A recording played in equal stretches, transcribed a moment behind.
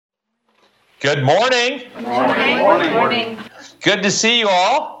Good morning. Good morning. Good morning. Good to see you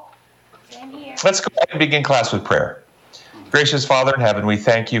all. Same here. Let's go ahead and begin class with prayer. Gracious Father in heaven, we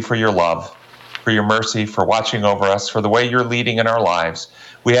thank you for your love, for your mercy, for watching over us, for the way you're leading in our lives.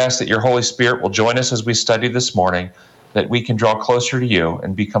 We ask that your Holy Spirit will join us as we study this morning, that we can draw closer to you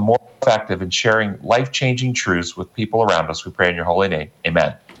and become more effective in sharing life-changing truths with people around us. We pray in your holy name.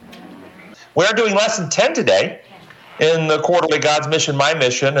 Amen. We're doing lesson 10 today in the quarterly God's Mission, My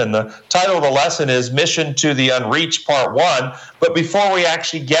Mission, and the title of the lesson is Mission to the Unreached, Part 1. But before we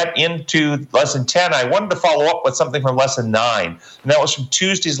actually get into lesson 10, I wanted to follow up with something from lesson 9, and that was from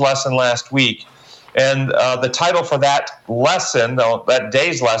Tuesday's lesson last week. And the title for that lesson, that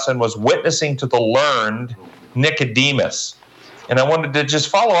day's lesson, was Witnessing to the Learned, Nicodemus. And I wanted to just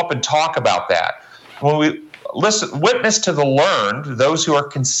follow up and talk about that. When we witness to the learned, those who are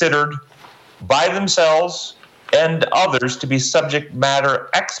considered by themselves and others to be subject matter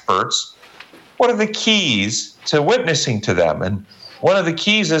experts, what are the keys to witnessing to them? And one of the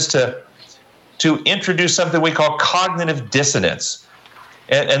keys is to introduce something we call cognitive dissonance.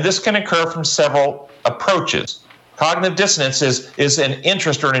 And this can occur from several approaches. Cognitive dissonance is an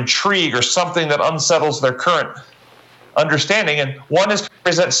interest or an intrigue or something that unsettles their current understanding. And one is to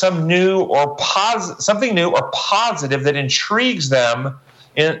present something new or positive that intrigues them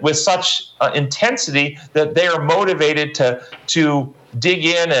with such intensity that they are motivated to dig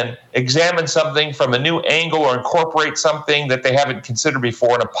in and examine something from a new angle or incorporate something that they haven't considered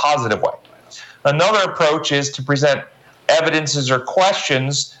before in a positive way. Another approach is to present evidences or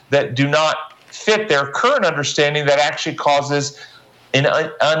questions that do not fit their current understanding that actually causes an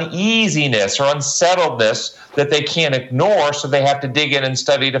uneasiness or unsettledness that they can't ignore, so they have to dig in and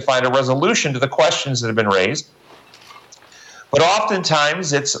study to find a resolution to the questions that have been raised. But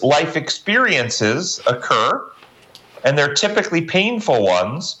oftentimes, it's life experiences occur, and they're typically painful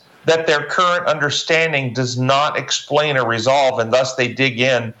ones, that their current understanding does not explain or resolve, and thus they dig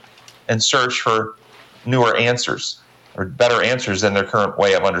in and search for newer answers, or better answers than their current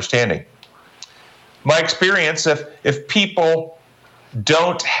way of understanding. My experience, if people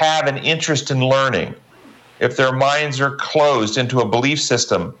don't have an interest in learning, if their minds are closed into a belief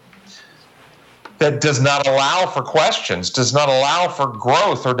system that does not allow for questions, does not allow for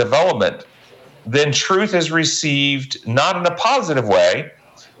growth or development, then truth is received not in a positive way,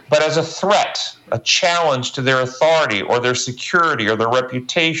 but as a threat, a challenge to their authority or their security or their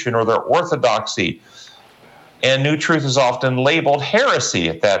reputation or their orthodoxy. And new truth is often labeled heresy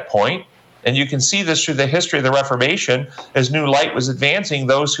at that point. And you can see this through the history of the Reformation. As new light was advancing,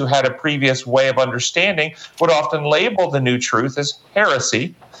 those who had a previous way of understanding would often label the new truth as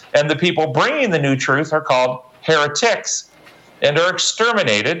heresy. And the people bringing the new truth are called heretics and are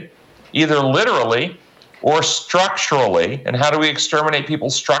exterminated either literally or structurally. And how do we exterminate people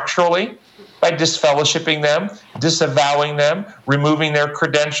structurally? By disfellowshipping them, disavowing them, removing their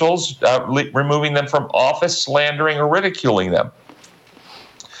credentials, removing them from office, slandering or ridiculing them.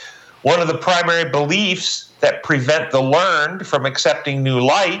 One of the primary beliefs that prevent the learned from accepting new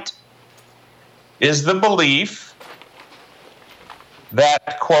light is the belief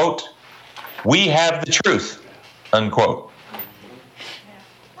that, quote, we have the truth, unquote.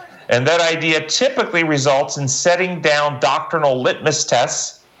 And that idea typically results in setting down doctrinal litmus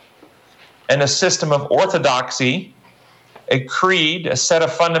tests and a system of orthodoxy, a creed, a set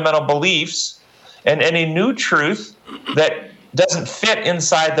of fundamental beliefs, and any new truth that doesn't fit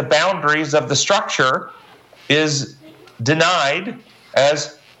inside the boundaries of the structure is denied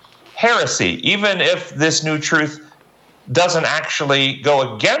as heresy. Even if this new truth doesn't actually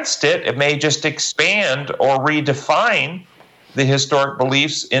go against it, it may just expand or redefine the historic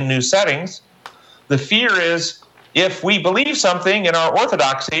beliefs in new settings. The fear is if we believe something in our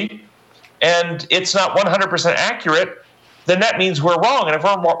orthodoxy and it's not 100% accurate, then that means we're wrong. And if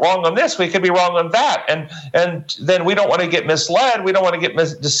we're wrong on this, we could be wrong on that. And then we don't want to get misled. We don't want to get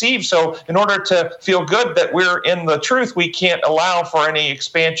deceived. So in order to feel good that we're in the truth, we can't allow for any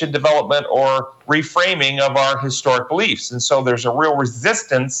expansion, development, or reframing of our historic beliefs. And so there's a real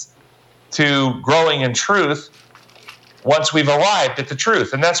resistance to growing in truth once we've arrived at the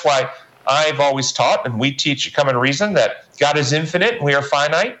truth. And that's why I've always taught, and we teach at Come and Reason, that God is infinite and we are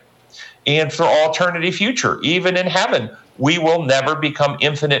finite. And for all eternity future, even in heaven, we will never become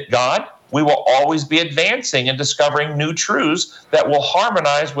infinite God. We will always be advancing and discovering new truths that will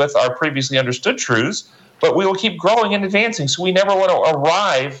harmonize with our previously understood truths, but we will keep growing and advancing. So we never want to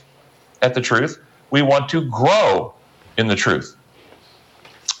arrive at the truth. We want to grow in the truth.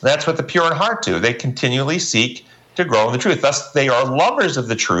 That's what the pure in heart do. They continually seek to grow in the truth. Thus, they are lovers of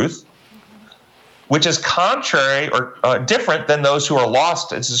the truth, which is contrary or different than those who are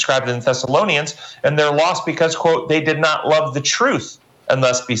lost, as described in Thessalonians, and they're lost because, quote, they did not love the truth and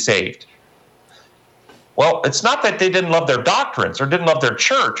thus be saved. Well, it's not that they didn't love their doctrines or didn't love their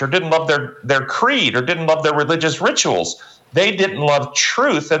church or didn't love their creed or didn't love their religious rituals. They didn't love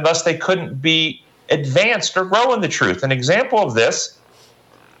truth, and thus they couldn't be advanced or grow in the truth. An example of this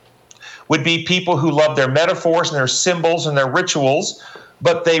would be people who love their metaphors and their symbols and their rituals,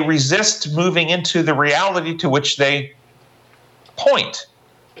 but they resist moving into the reality to which they point.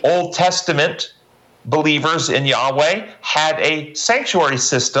 Old Testament believers in Yahweh had a sanctuary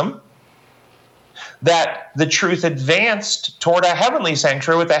system that the truth advanced toward a heavenly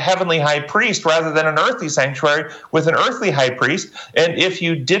sanctuary with a heavenly high priest rather than an earthly sanctuary with an earthly high priest. And if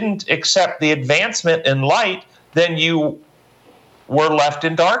you didn't accept the advancement in light, then you were left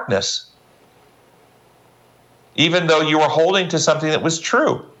in darkness, even though you were holding to something that was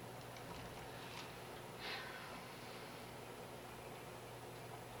true.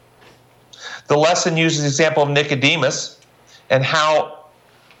 The lesson uses the example of Nicodemus, and how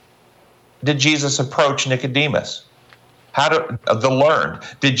did Jesus approach Nicodemus? The learned.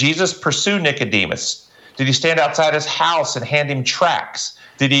 Did Jesus pursue Nicodemus? Did he stand outside his house and hand him tracts?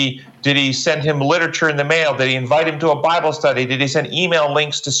 Did he send him literature in the mail? Did he invite him to a Bible study? Did he send email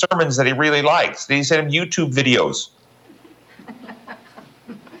links to sermons that he really likes? Did he send him YouTube videos?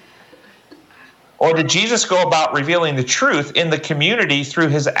 Or did Jesus go about revealing the truth in the community through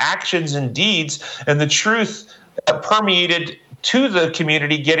his actions and deeds, and the truth permeated to the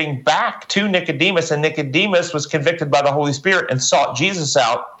community, getting back to Nicodemus, and Nicodemus was convicted by the Holy Spirit and sought Jesus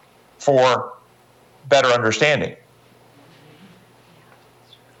out for better understanding?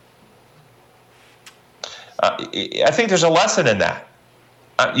 I think there's a lesson in that.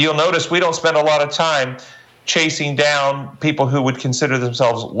 You'll notice we don't spend a lot of time chasing down people who would consider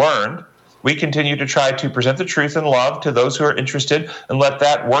themselves learned. We continue to try to present the truth in love to those who are interested and let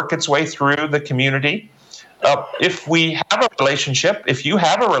that work its way through the community. If you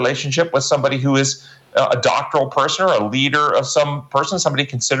have a relationship with somebody who is a doctoral person or a leader of some person, somebody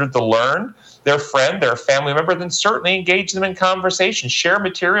considered the learned, their friend, their family member, then certainly engage them in conversation. Share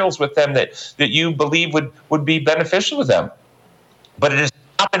materials with them that you believe would be beneficial to them. But it has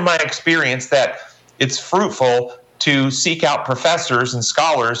not been my experience that it's fruitful to seek out professors and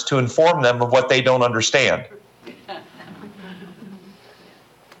scholars to inform them of what they don't understand.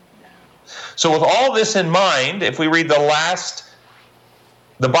 So with all this in mind, if we read the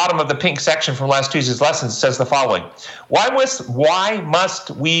bottom of the pink section from last Tuesday's lesson, it says the following: Why must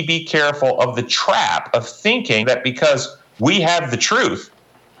we be careful of the trap of thinking that because we have the truth,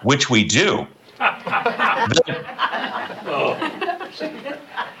 which we do,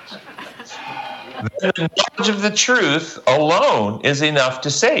 then the knowledge of the truth alone is enough to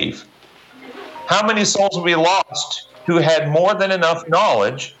save? How many souls will be lost who had more than enough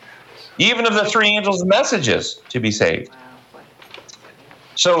knowledge, even of the three angels' messages, to be saved?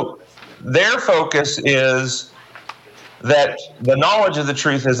 So their focus is that the knowledge of the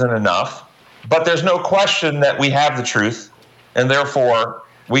truth isn't enough, but there's no question that we have the truth, and therefore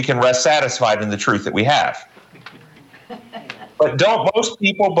we can rest satisfied in the truth that we have. But don't most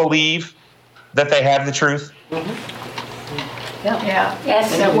people believe that they have the truth? Yeah.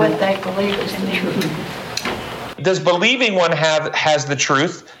 Yes. That what they believe is the truth. Does believing one has the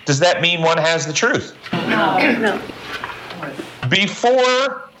truth, does that mean one has the truth? No.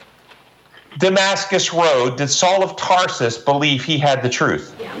 Before Damascus Road, did Saul of Tarsus believe he had the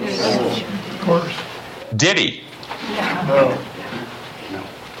truth? Of course. Did he? No.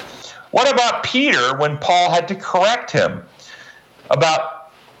 What about Peter when Paul had to correct him about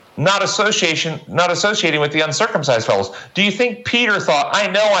not associating with the uncircumcised fellows? Do you think Peter thought, I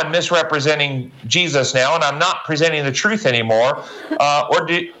know I'm misrepresenting Jesus now and I'm not presenting the truth anymore? Or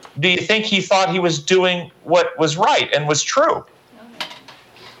do you think he thought he was doing what was right and was true?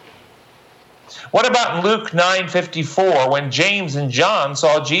 What about in Luke 9:54, when James and John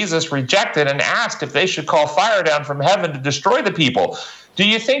saw Jesus rejected and asked if they should call fire down from heaven to destroy the people? Do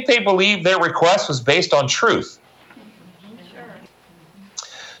you think they believed their request was based on truth?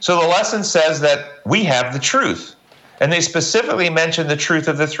 So the lesson says that we have the truth, and they specifically mention the truth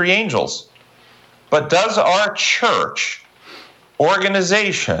of the three angels. But does our church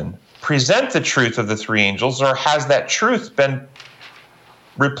organization present the truth of the three angels, or has that truth been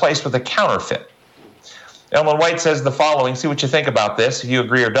replaced with a counterfeit? Ellen White says the following. See what you think about this, if you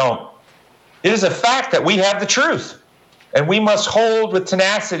agree or don't. It is a fact that we have the truth, and we must hold with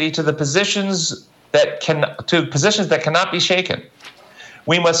tenacity to the positions that cannot be shaken.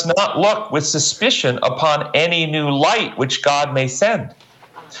 We must not look with suspicion upon any new light which God may send,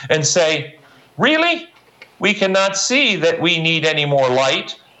 and say, Really? We cannot see that we need any more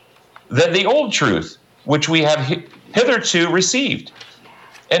light than the old truth, which we have hitherto received,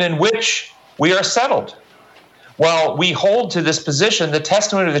 and in which we are settled. While we hold to this position, the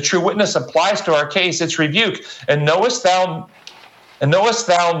testimony of the true witness applies to our case, its rebuke. And knowest not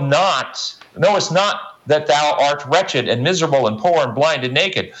that thou art wretched and miserable and poor and blind and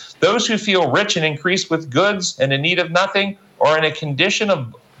naked? Those who feel rich and increased with goods and in need of nothing are in a condition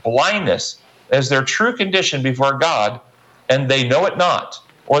of blindness as their true condition before God, and they know it not.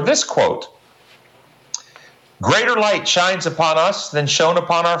 Or this quote, greater light shines upon us than shone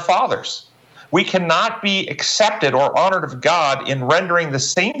upon our fathers. We cannot be accepted or honored of God in rendering the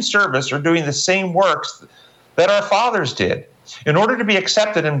same service or doing the same works that our fathers did. In order to be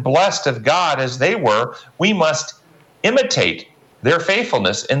accepted and blessed of God as they were, we must imitate their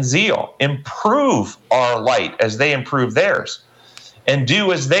faithfulness and zeal, improve our light as they improved theirs, and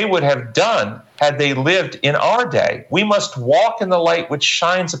do as they would have done had they lived in our day. We must walk in the light which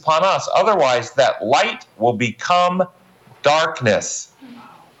shines upon us. Otherwise, that light will become darkness.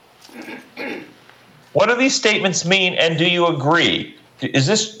 What do these statements mean, and do you agree? Is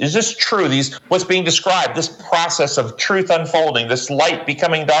this true? What's being described, this process of truth unfolding, this light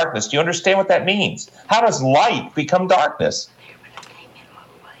becoming darkness. Do you understand what that means? How does light become darkness?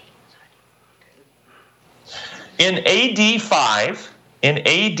 In AD 5,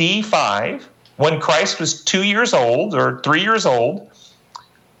 when Christ was 2 years old or 3 years old,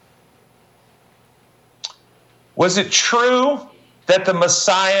 was it true that the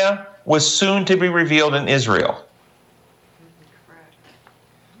Messiah was soon to be revealed in Israel?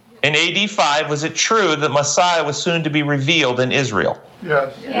 In AD 5, was it true that Messiah was soon to be revealed in Israel?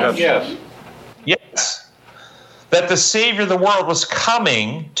 Yes. Yes. Yes. That the Savior of the world was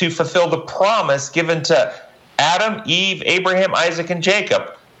coming to fulfill the promise given to Adam, Eve, Abraham, Isaac, and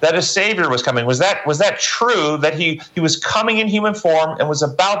Jacob, that a Savior was coming. Was that true, that he was coming in human form and was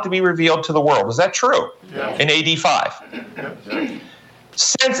about to be revealed to the world? Was that true? Yes. In AD 5? Yes.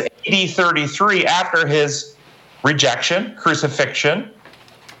 Since AD 33, after his rejection, crucifixion,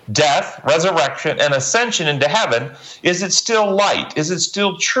 death, resurrection, and ascension into heaven, is it still light? Is it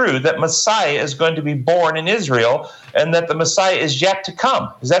still true that Messiah is going to be born in Israel and that the Messiah is yet to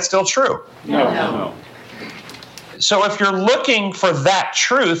come? Is that still true? No. So if you're looking for that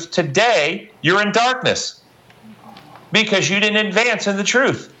truth today, you're in darkness because you didn't advance in the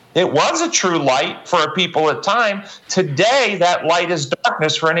truth. It was a true light for a people at time. Today, that light is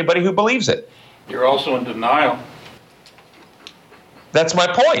darkness for anybody who believes it. You're also in denial. That's my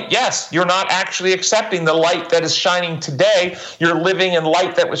point. Yes, you're not actually accepting the light that is shining today. You're living in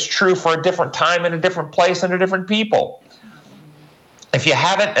light that was true for a different time and a different place and a different people. If you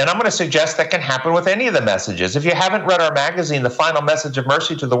haven't, and I'm going to suggest that can happen with any of the messages. If you haven't read our magazine, The Final Message of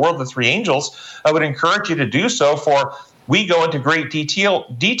Mercy to the World, The Three Angels, I would encourage you to do so, for we go into great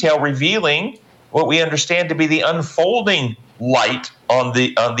detail revealing what we understand to be the unfolding light on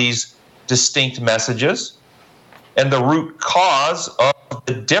these distinct messages, and the root cause of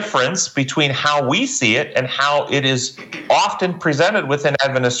the difference between how we see it and how it is often presented within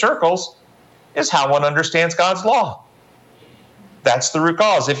Adventist circles is how one understands God's law. That's the root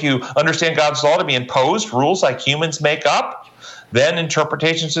cause. If you understand God's law to be imposed, rules like humans make up, then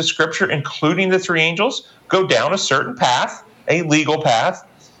interpretations of Scripture, including the three angels, go down a certain path, a legal path,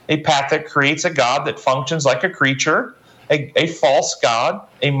 a path that creates a God that functions like a creature, a false God,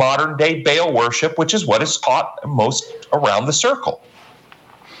 a modern-day Baal worship, which is what is taught most around the circle.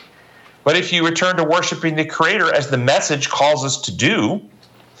 But if you return to worshiping the Creator as the message calls us to do,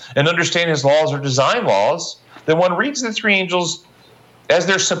 and understand His laws or design laws, then one reads the three angels as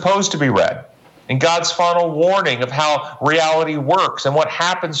they're supposed to be read, and God's final warning of how reality works and what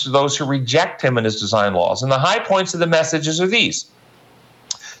happens to those who reject Him and His design laws. And the high points of the messages are these.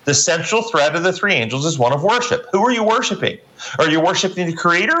 The central thread of the three angels is one of worship. Who are you worshiping? Are you worshiping the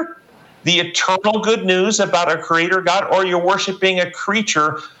Creator, the eternal good news about a Creator God, or are you worshiping a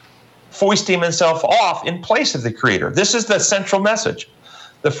creature foisting himself off in place of the Creator? This is the central message.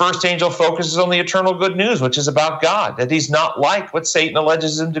 The first angel focuses on the eternal good news, which is about God, that He's not like what Satan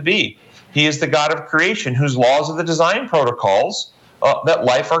alleges Him to be. He is the God of creation, whose laws are the design protocols that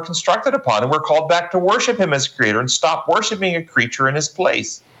life are constructed upon. And we're called back to worship Him as Creator and stop worshiping a creature in His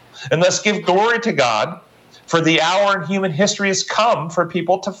place. And thus give glory to God, for the hour in human history has come for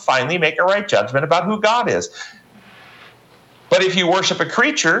people to finally make a right judgment about who God is. But if you worship a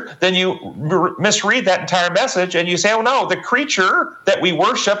creature, then you misread that entire message and you say, oh no, the creature that we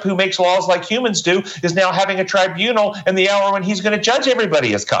worship, who makes laws like humans do, is now having a tribunal, and the hour when He's going to judge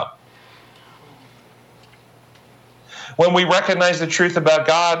everybody has come. When we recognize the truth about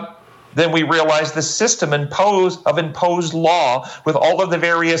God then we realize the system of imposed law with all of the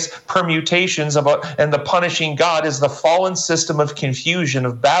various permutations and the punishing God is the fallen system of confusion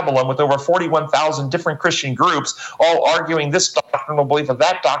of Babylon, with over 41,000 different Christian groups all arguing this doctrinal belief of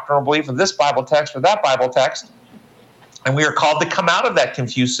that doctrinal belief of this Bible text or that Bible text. And we are called to come out of that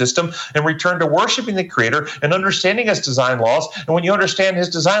confused system and return to worshiping the Creator and understanding His design laws. And when you understand His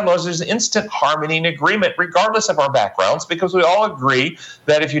design laws, there's instant harmony and agreement, regardless of our backgrounds, because we all agree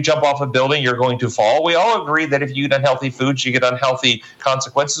that if you jump off a building, you're going to fall. We all agree that if you eat unhealthy foods, you get unhealthy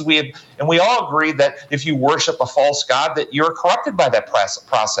consequences. And we all agree that if you worship a false god, that you're corrupted by that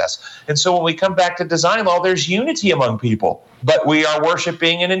process. And so when we come back to design law, there's unity among people. But we are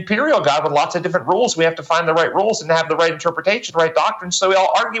worshiping an imperial God with lots of different rules. We have to find the right rules and have the right interpretation, the right doctrine, so we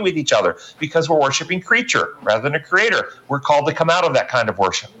all argue with each other because we're worshiping creature rather than a creator. We're called to come out of that kind of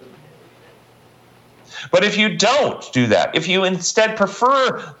worship. But if you don't do that, if you instead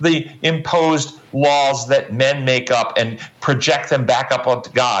prefer the imposed laws that men make up and project them back up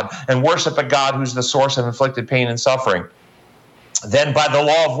onto God and worship a God who's the source of inflicted pain and suffering, then by the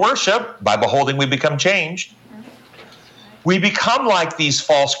law of worship, by beholding we become changed, we become like these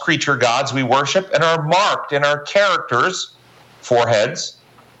false creature gods we worship and are marked in our characters, foreheads,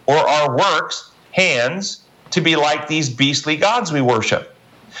 or our works, hands, to be like these beastly gods we worship.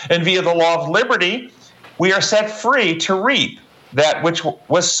 And via the law of liberty, we are set free to reap that which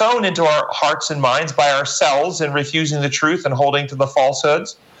was sown into our hearts and minds by ourselves in refusing the truth and holding to the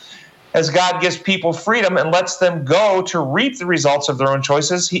falsehoods. As God gives people freedom and lets them go to reap the results of their own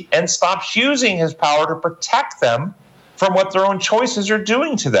choices, and stops using His power to protect them from what their own choices are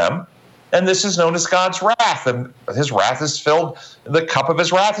doing to them. And this is known as God's wrath. And His wrath is filled, the cup of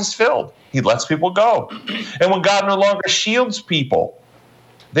His wrath is filled. He lets people go. And when God no longer shields people,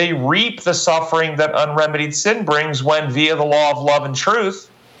 they reap the suffering that unremedied sin brings when, via the law of love and truth,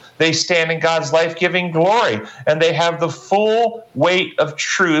 they stand in God's life-giving glory. And they have the full weight of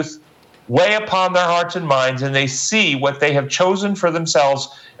truth weigh upon their hearts and minds, and they see what they have chosen for themselves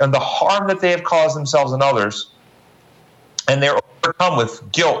and the harm that they have caused themselves and others. And they're overcome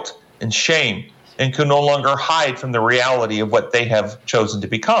with guilt and shame and can no longer hide from the reality of what they have chosen to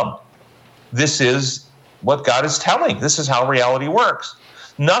become. This is what God is telling. This is how reality works.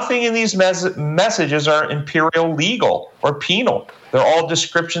 Nothing in these messages are imperial, legal, or penal. They're all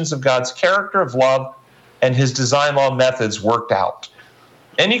descriptions of God's character, of love, and His design law methods worked out.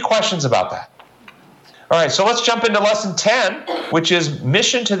 Any questions about that? All right, so let's jump into Lesson 10, which is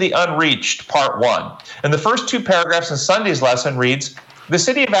Mission to the Unreached, Part 1. And the first two paragraphs in Sunday's lesson reads, the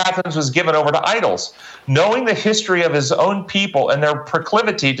city of Athens was given over to idols. Knowing the history of his own people and their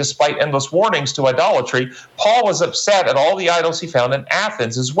proclivity, despite endless warnings, to idolatry, Paul was upset at all the idols he found in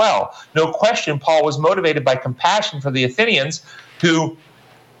Athens as well. No question, Paul was motivated by compassion for the Athenians who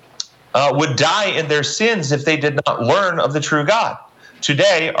would die in their sins if they did not learn of the true God.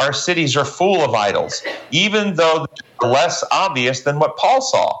 Today, our cities are full of idols, even though they're less obvious than what Paul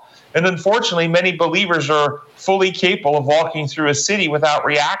saw. And unfortunately, many believers are fully capable of walking through a city without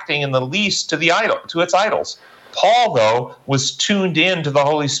reacting in the least to its idols. Paul, though, was tuned in to the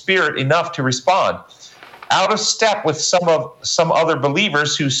Holy Spirit enough to respond. Out of step with some other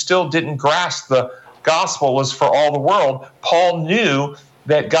believers who still didn't grasp the gospel was for all the world, Paul knew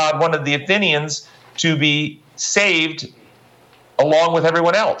that God wanted the Athenians to be saved along with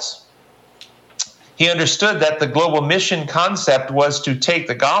everyone else. He understood that the global mission concept was to take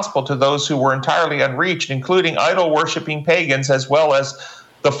the gospel to those who were entirely unreached, including idol-worshiping pagans as well as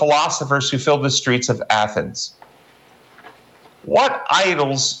the philosophers who filled the streets of Athens. What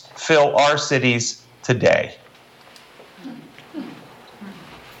idols fill our cities today?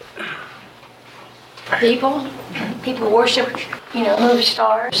 People worship, movie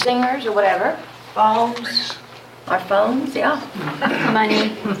stars, singers, or whatever. Phones. Our phones, yeah. Money.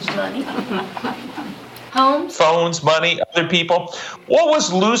 Homes. Phones, money, other people. What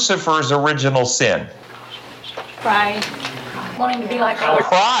was Lucifer's original sin? Pride. Wanting to be like God.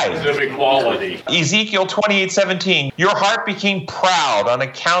 Pride. Of equality. Ezekiel 28:17. Your heart became proud on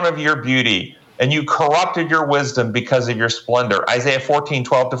account of your beauty, and you corrupted your wisdom because of your splendor. Isaiah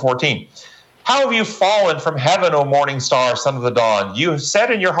 14:12-14. How have you fallen from heaven, O morning star, son of the dawn? You have said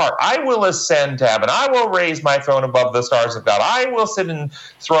in your heart, I will ascend to heaven. I will raise my throne above the stars of God. I will sit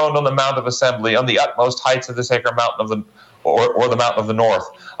enthroned on the mount of assembly, on the utmost heights of the sacred mountain of the mountain of the north.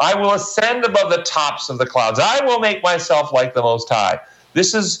 I will ascend above the tops of the clouds. I will make myself like the Most High.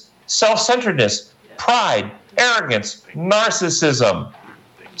 This is self-centeredness, pride, arrogance, narcissism,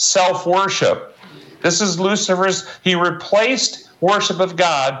 self-worship. This is Lucifer's. He replaced worship of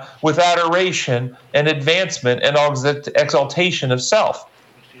God with adoration and advancement and exaltation of self.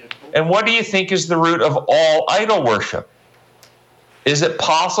 And what do you think is the root of all idol worship? Is it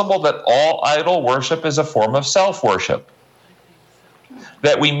possible that all idol worship is a form of self-worship?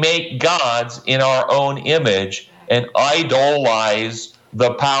 That we make gods in our own image and idolize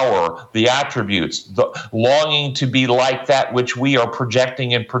the power, the attributes, the longing to be like that which we are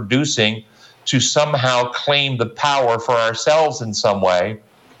projecting and producing to somehow claim the power for ourselves in some way.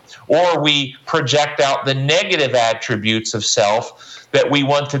 Or we project out the negative attributes of self that we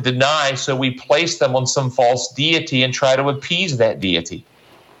want to deny, so we place them on some false deity and try to appease that deity.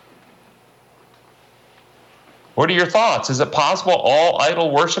 What are your thoughts? Is it possible all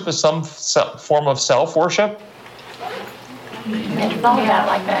idol worship is some form of self-worship? Never thought about it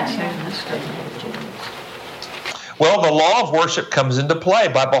like that. Well, the law of worship comes into play.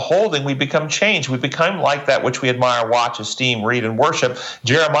 By beholding, we become changed. We become like that which we admire, watch, esteem, read, and worship.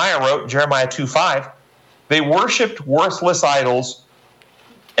 Jeremiah wrote, Jeremiah 2:5, they worshipped worthless idols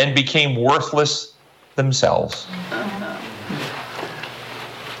and became worthless themselves.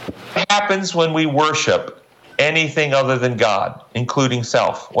 What happens when we worship anything other than God, including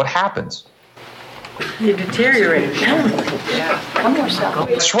self? What happens? You deteriorate. One more stuff.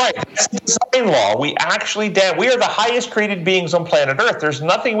 That's right. That's the design law. We are the highest created beings on planet Earth. There's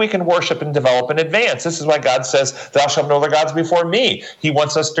nothing we can worship and develop in advance. This is why God says, thou shalt know the gods before me. He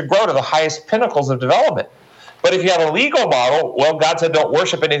wants us to grow to the highest pinnacles of development. But if you have a legal model, well, God said don't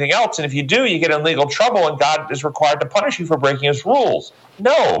worship anything else. And if you do, you get in legal trouble and God is required to punish you for breaking his rules.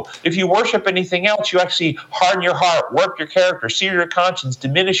 No. If you worship anything else, you actually harden your heart, warp your character, sear your conscience,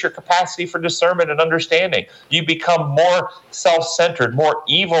 diminish your capacity for discernment and understanding. You become more self-centered, more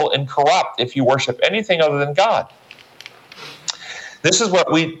evil and corrupt if you worship anything other than God. This is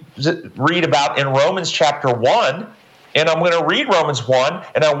what we read about in Romans chapter 1. And I'm going to read Romans 1,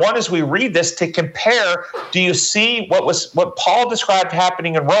 and I want, as we read this, to compare. Do you see what Paul described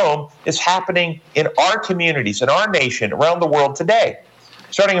happening in Rome is happening in our communities, in our nation, around the world today?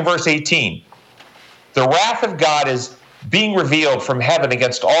 Starting in verse 18. The wrath of God is being revealed from heaven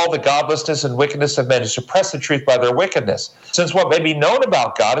against all the godlessness and wickedness of men who suppress the truth by their wickedness. Since what may be known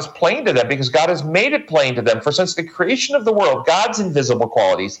about God is plain to them, because God has made it plain to them. For since the creation of the world, God's invisible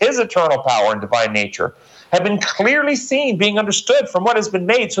qualities, his eternal power and divine nature, have been clearly seen, being understood from what has been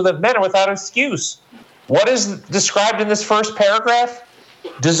made, so that men are without excuse. What is described in this first paragraph?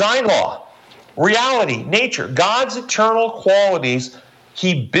 Design law, reality, nature. God's eternal qualities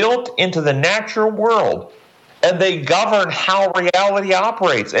he built into the natural world, and they govern how reality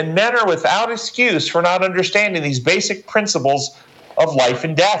operates. And men are without excuse for not understanding these basic principles of life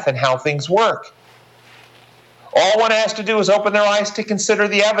and death and how things work. All one has to do is open their eyes to consider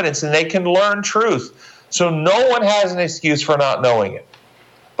the evidence, and they can learn truth. So no one has an excuse for not knowing it.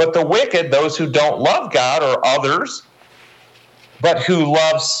 But the wicked, those who don't love God or others, but who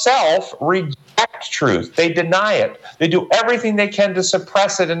love self, reject truth. They deny it. They do everything they can to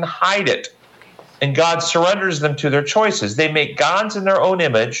suppress it and hide it. And God surrenders them to their choices. They make gods in their own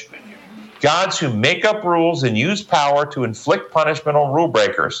image, gods who make up rules and use power to inflict punishment on rule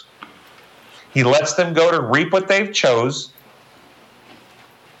breakers. He lets them go to reap what they've chose,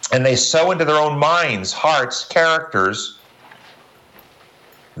 and they sow into their own minds, hearts, characters,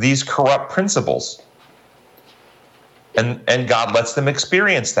 these corrupt principles. And God lets them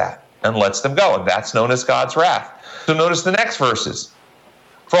experience that and lets them go. And that's known as God's wrath. So notice the next verses.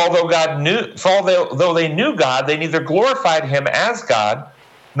 For although they knew God, they neither glorified him as God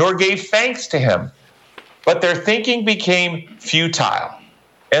nor gave thanks to him. But their thinking became futile,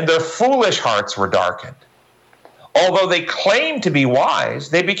 and their foolish hearts were darkened. Although they claimed to be wise,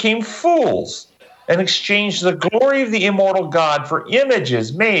 they became fools and exchanged the glory of the immortal God for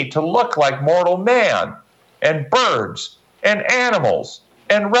images made to look like mortal man and birds and animals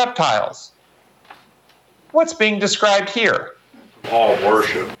and reptiles. What's being described here? Law of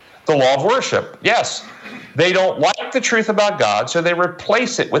worship. The law of worship, yes. They don't like the truth about God, so they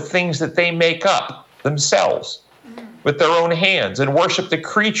replace it with things that they make up themselves with their own hands and worship the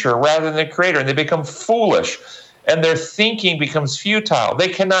creature rather than the creator, and they become foolish. And their thinking becomes futile. They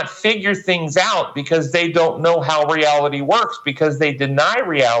cannot figure things out because they don't know how reality works, because they deny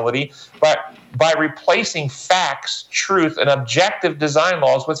reality by replacing facts, truth, and objective design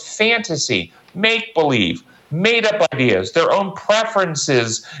laws with fantasy, make-believe, made-up ideas, their own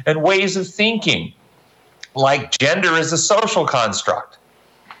preferences and ways of thinking, like gender is a social construct.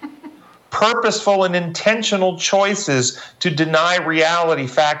 Purposeful and intentional choices to deny reality,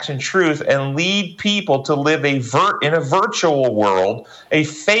 facts, and truth, and lead people to live in a virtual world, a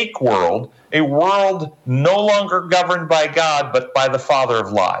fake world, a world no longer governed by God, but by the father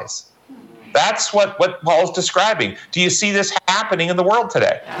of lies. That's what Paul's describing. Do you see this happening in the world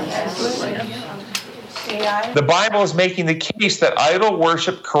today? The Bible is making the case that idol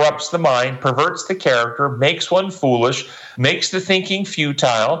worship corrupts the mind, perverts the character, makes one foolish, makes the thinking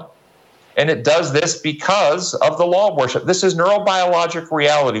futile, and it does this because of the law of worship. This is neurobiologic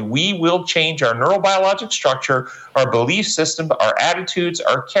reality. We will change our neurobiologic structure, our belief system, our attitudes,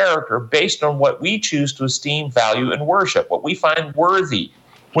 our character based on what we choose to esteem, value, and worship, what we find worthy.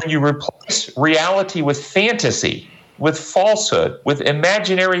 When you replace reality with fantasy, with falsehood, with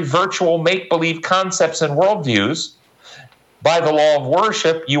imaginary, virtual, make-believe concepts and worldviews, by the law of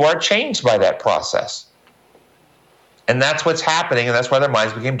worship, you are changed by that process. And that's what's happening, and that's why their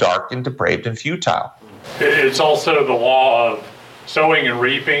minds became dark and depraved and futile. It's also the law of sowing and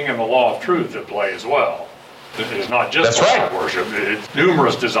reaping and the law of truth at play as well. It's not just the law of worship. It's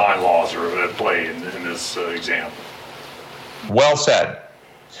numerous design laws are at play in this example. Well said.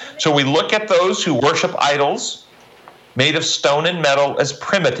 So we look at those who worship idols made of stone and metal as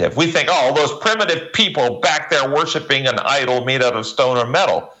primitive. We think, oh, those primitive people back there worshiping an idol made out of stone or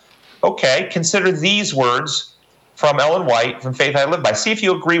metal. Okay, consider these words from Ellen White from Faith I Live By. See if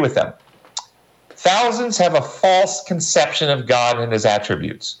you agree with them. Thousands have a false conception of God and his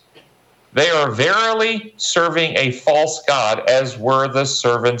attributes. They are verily serving a false God, as were the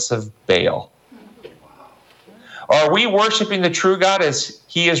servants of Baal. Are we worshiping the true God as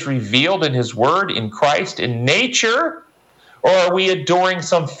he is revealed in his word, in Christ, in nature? Or are we adoring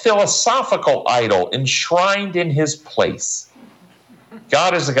some philosophical idol enshrined in his place?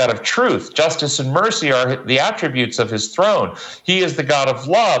 God is the God of truth. Justice and mercy are the attributes of his throne. He is the God of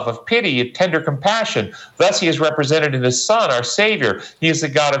love, of pity, of tender compassion. Thus he is represented in his Son, our Savior. He is the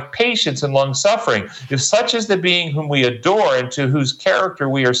God of patience and long-suffering. If such is the being whom we adore and to whose character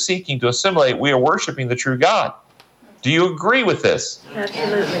we are seeking to assimilate, we are worshiping the true God. Do you agree with this?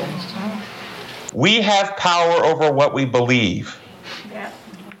 Absolutely. We have power over what we believe.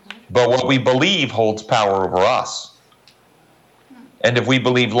 But what we believe holds power over us. And if we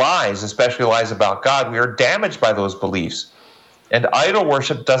believe lies, especially lies about God, we are damaged by those beliefs. And idol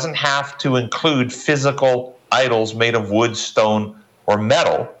worship doesn't have to include physical idols made of wood, stone, or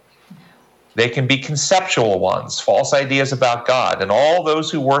metal. They can be conceptual ones, false ideas about God. And all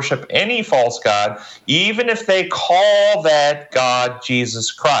those who worship any false god, even if they call that God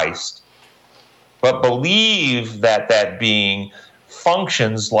Jesus Christ, but believe that that being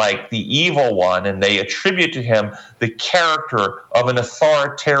functions like the evil one, and they attribute to him the character of an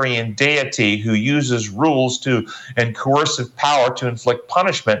authoritarian deity who uses rules and coercive power to inflict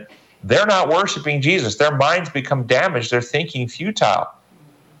punishment, they're not worshiping Jesus. Their minds become damaged. They're thinking futile.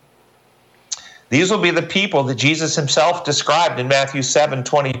 These will be the people that Jesus himself described in Matthew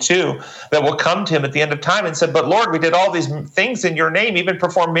 7:22 that will come to him at the end of time and said, but Lord, we did all these things in your name, even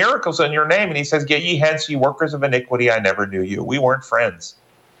performed miracles in your name. And he says, get ye hence, ye workers of iniquity, I never knew you. We weren't friends.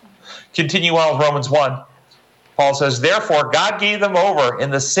 Continue on with Romans 1. Paul says, therefore God gave them over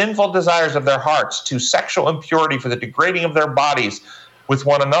in the sinful desires of their hearts to sexual impurity for the degrading of their bodies with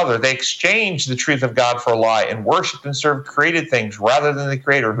one another. They exchanged the truth of God for a lie and worshiped and served created things rather than the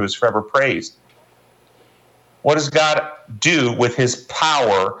Creator who is forever praised. What does God do with his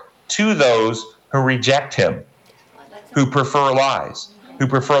power to those who reject him, who prefer lies, who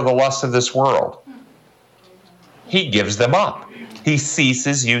prefer the lusts of this world? He gives them up. He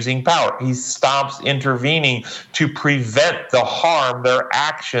ceases using power. He stops intervening to prevent the harm their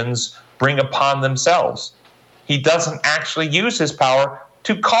actions bring upon themselves. He doesn't actually use his power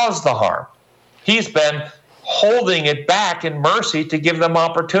to cause the harm. He's been holding it back in mercy to give them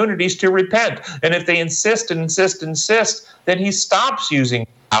opportunities to repent. And if they insist, then he stops using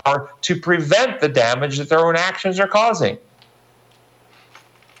power to prevent the damage that their own actions are causing.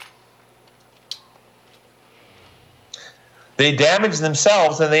 They damage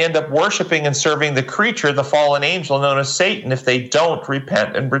themselves and they end up worshiping and serving the creature, the fallen angel known as Satan, if they don't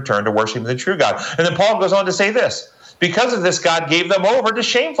repent and return to worshiping the true God. And then Paul goes on to say this. Because of this, God gave them over to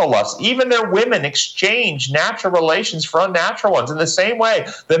shameful lusts. Even their women exchanged natural relations for unnatural ones. In the same way,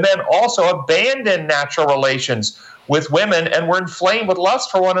 the men also abandoned natural relations with women and were inflamed with lust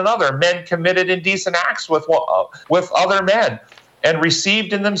for one another. Men committed indecent acts with other men and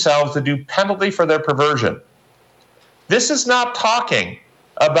received in themselves the due penalty for their perversion. This is not talking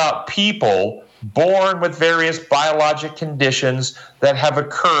about people born with various biologic conditions that have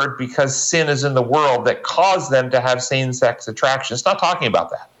occurred because sin is in the world that cause them to have same-sex attraction. It's not talking about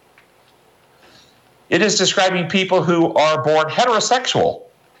that. It is describing people who are born heterosexual,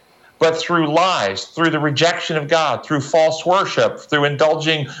 but through lies, through the rejection of God, through false worship, through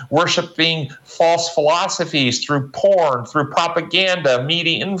worshiping false philosophies, through porn, through propaganda,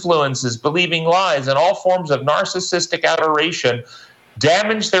 media influences, believing lies, and all forms of narcissistic adoration,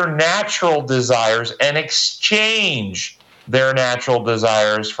 damage their natural desires and exchange their natural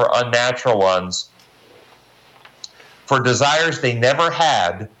desires for unnatural ones, for desires they never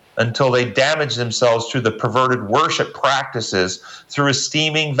had, until they damage themselves through the perverted worship practices, through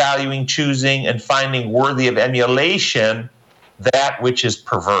esteeming, valuing, choosing, and finding worthy of emulation that which is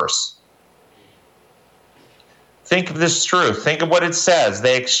perverse. Think of this truth. Think of what it says.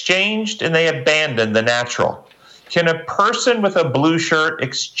 They exchanged and they abandoned the natural. Can a person with a blue shirt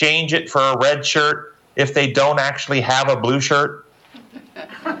exchange it for a red shirt if they don't actually have a blue shirt?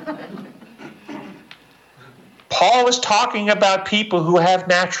 Paul is talking about people who have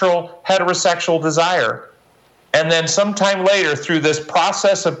natural heterosexual desire, and then sometime later, through this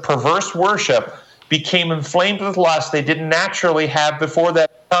process of perverse worship, became inflamed with lust they didn't naturally have before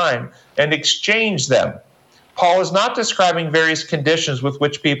that time, and exchanged them. Paul is not describing various conditions with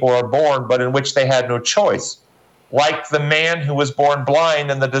which people are born, but in which they had no choice. Like the man who was born blind,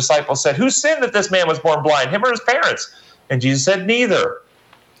 and the disciples said, "Who sinned that this man was born blind, him or his parents?" And Jesus said, "Neither.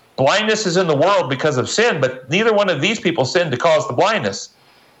 Blindness is in the world because of sin, but neither one of these people sinned to cause the blindness."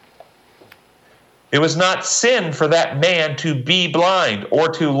 It was not sin for that man to be blind or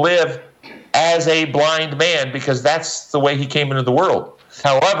to live as a blind man, because that's the way he came into the world.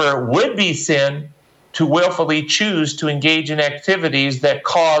 However, it would be sin to willfully choose to engage in activities that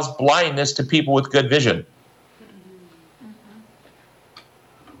cause blindness to people with good vision.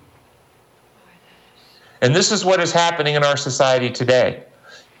 And this is what is happening in our society today.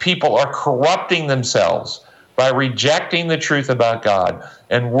 People are corrupting themselves by rejecting the truth about God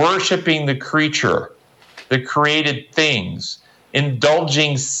and worshiping the creature, the created things,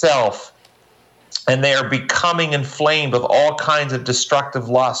 indulging self, and they are becoming inflamed with all kinds of destructive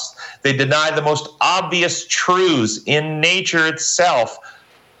lusts. They deny the most obvious truths in nature itself,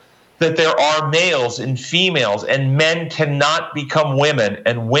 that there are males and females, and men cannot become women,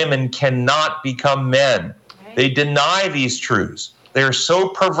 and women cannot become men. They deny these truths. They are so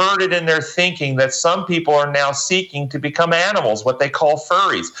perverted in their thinking that some people are now seeking to become animals, what they call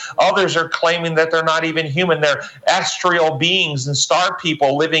furries. Others are claiming that they're not even human. They're astral beings and star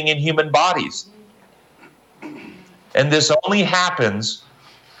people living in human bodies. And this only happens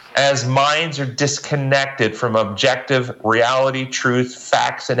as minds are disconnected from objective reality, truth,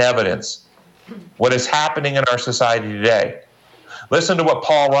 facts, and evidence. What is happening in our society today. Listen to what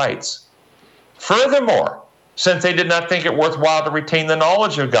Paul writes. Furthermore, since they did not think it worthwhile to retain the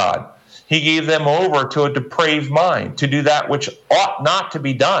knowledge of God, he gave them over to a depraved mind to do that which ought not to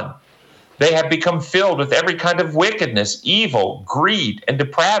be done. They have become filled with every kind of wickedness, evil, greed, and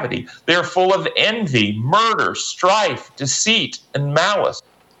depravity. They are full of envy, murder, strife, deceit, and malice.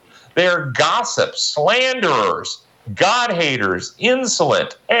 They are gossips, slanderers, God-haters,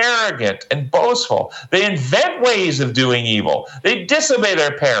 insolent, arrogant, and boastful. They invent ways of doing evil. They disobey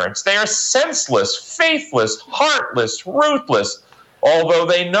their parents. They are senseless, faithless, heartless, ruthless. Although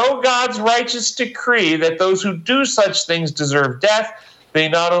they know God's righteous decree that those who do such things deserve death, they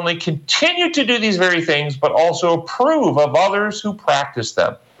not only continue to do these very things, but also approve of others who practice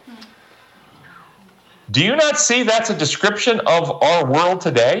them. Do you not see that's a description of our world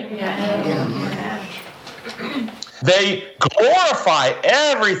today? They glorify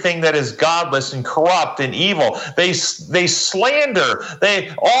everything that is godless and corrupt and evil. They slander.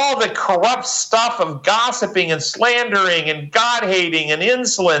 All the corrupt stuff of gossiping and slandering and God-hating and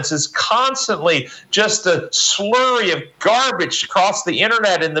insolence is constantly just a slurry of garbage across the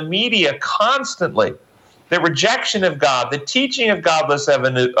internet and the media constantly. The rejection of God, the teaching of godless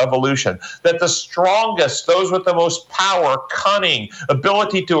evolution, that the strongest, those with the most power, cunning,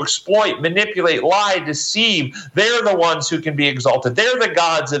 ability to exploit, manipulate, lie, deceive, they're the ones who can be exalted. They're the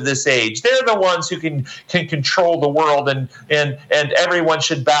gods of this age. They're the ones who can control the world, and everyone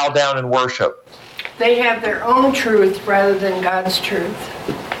should bow down and worship. They have their own truth rather than God's truth.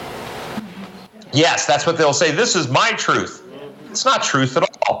 Yes, that's what they'll say. This is my truth. It's not truth at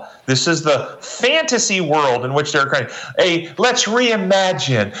all. This is the fantasy world in which they're creating. Let's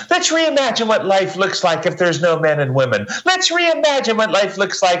reimagine. Let's reimagine what life looks like if there's no men and women. Let's reimagine what life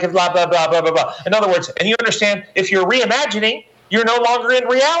looks like if blah, blah, blah, blah, blah, blah. In other words, and you understand, if you're reimagining, you're no longer in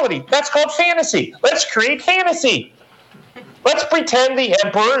reality. That's called fantasy. Let's create fantasy. Let's pretend the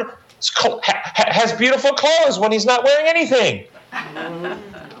emperor has beautiful clothes when he's not wearing anything.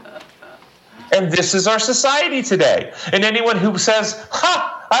 And this is our society today. And anyone who says,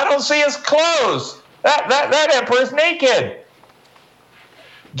 I don't see his clothes. That emperor is naked.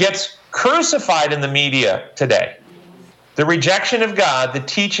 gets crucified in the media today. The rejection of God, the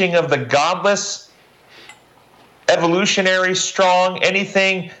teaching of the godless, evolutionary, strong,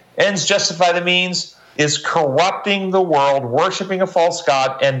 anything, ends justify the means, is corrupting the world, worshiping a false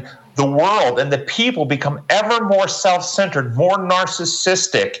god, and the world and the people become ever more self-centered, more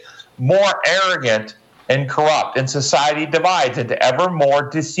narcissistic, more arrogant, and corrupt. And society divides into ever more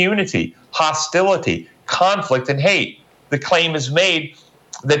disunity, hostility, conflict, and hate. The claim is made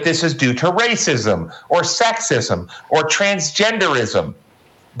that this is due to racism or sexism or transgenderism.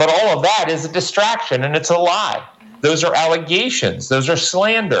 But all of that is a distraction, and it's a lie. Those are allegations. Those are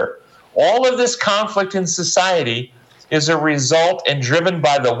slander. All of this conflict in society is a result and driven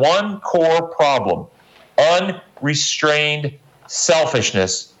by the one core problem: unrestrained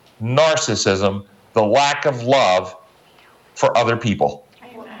selfishness, narcissism, the lack of love for other people.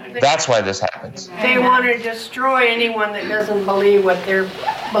 That's why this happens. They want to destroy anyone that doesn't believe what their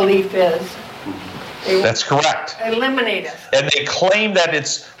belief is. That's correct. Eliminate us. And they claim that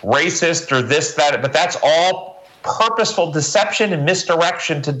it's racist or this, that, but that's all purposeful deception and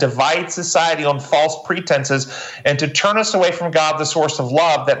misdirection to divide society on false pretenses and to turn us away from God, the source of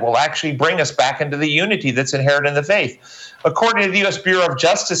love, that will actually bring us back into the unity that's inherent in the faith. According to the U.S. Bureau of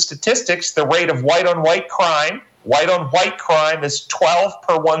Justice statistics, the rate of white-on-white crime is 12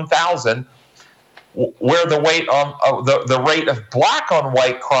 per 1,000, where the rate of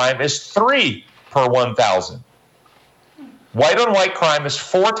black-on-white crime is 3 per 1,000. White-on-white crime is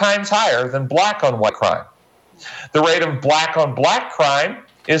 4 times higher than black-on-white crime. The rate of black-on-black crime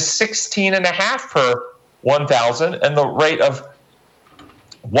is 16.5 per 1,000, and the rate of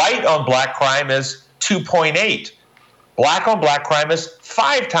white-on-black crime is 2.8. Black-on-black crime is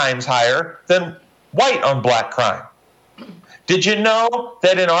 5 times higher than white-on-black crime. Did you know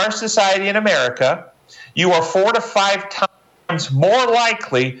that in our society in America, you are 4 to 5 times more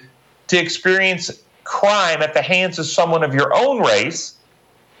likely to experience crime at the hands of someone of your own race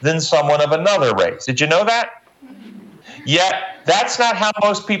than someone of another race? Did you know that? Yet, that's not how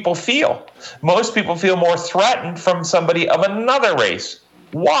most people feel. Most people feel more threatened from somebody of another race.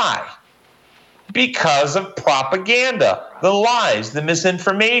 Why? Because of propaganda, the lies, the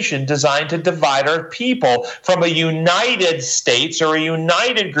misinformation designed to divide our people from a united states or a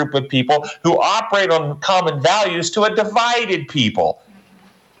united group of people who operate on common values to a divided people.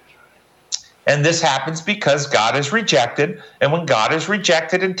 And this happens because God is rejected. And when God is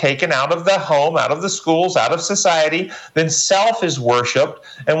rejected and taken out of the home, out of the schools, out of society, then self is worshipped.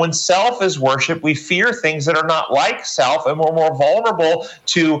 And when self is worshipped, we fear things that are not like self, and we're more vulnerable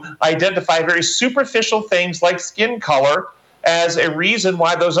to identify very superficial things like skin color as a reason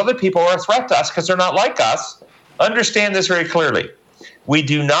why those other people are a threat to us, because they're not like us. Understand this very clearly. We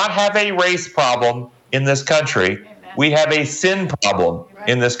do not have a race problem in this country. We have a sin problem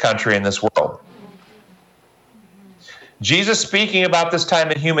in this country, in this world. Jesus, speaking about this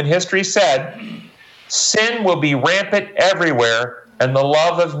time in human history, said, "Sin will be rampant everywhere, and the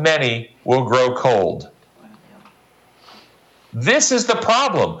love of many will grow cold." This is the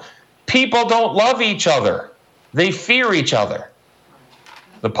problem. People don't love each other. They fear each other.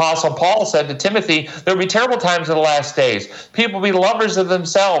 The Apostle Paul said to Timothy, there will be terrible times in the last days. People will be lovers of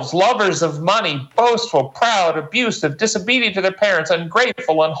themselves, lovers of money, boastful, proud, abusive, disobedient to their parents,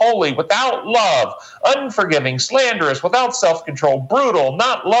 ungrateful, unholy, without love, unforgiving, slanderous, without self-control, brutal,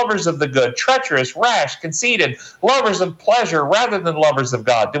 not lovers of the good, treacherous, rash, conceited, lovers of pleasure rather than lovers of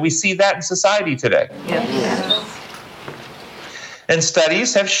God. Do we see that in society today? Yes. And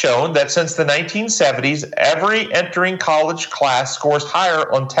studies have shown that since the 1970s, every entering college class scores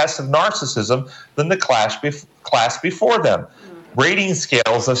higher on tests of narcissism than the class before them. Rating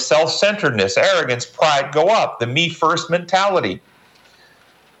scales of self-centeredness, arrogance, pride go up, the me-first mentality.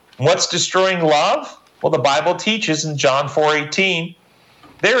 What's destroying love? Well, the Bible teaches in John 4:18,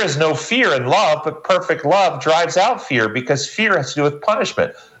 there is no fear in love, but perfect love drives out fear, because fear has to do with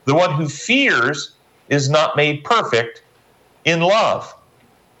punishment. The one who fears is not made perfect in love.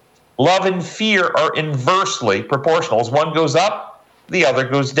 Love and fear are inversely proportional. As one goes up, the other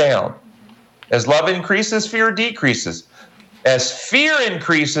goes down. As love increases, fear decreases. As fear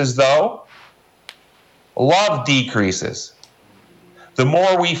increases, though, love decreases. The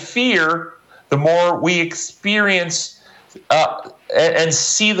more we fear, the more we experience and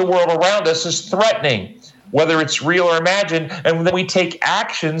see the world around us as threatening, whether it's real or imagined, and then we take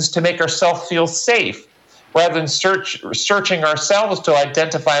actions to make ourselves feel safe, rather than searching ourselves to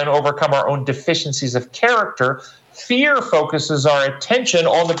identify and overcome our own deficiencies of character. Fear focuses our attention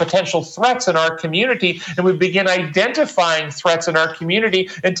on the potential threats in our community, and we begin identifying threats in our community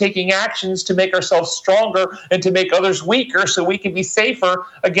and taking actions to make ourselves stronger and to make others weaker so we can be safer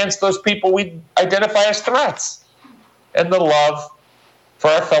against those people we identify as threats. And the love for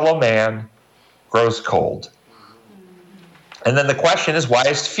our fellow man grows cold. And then the question is, why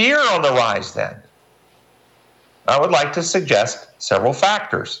is fear on the rise then? I would like to suggest several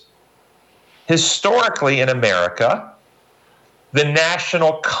factors. Historically in America, the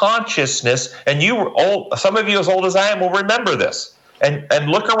national consciousness, and some of you as old as I am will remember this, and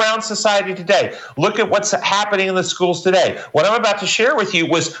look around society today. Look at what's happening in the schools today. What I'm about to share with you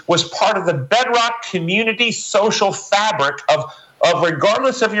was part of the bedrock community social fabric of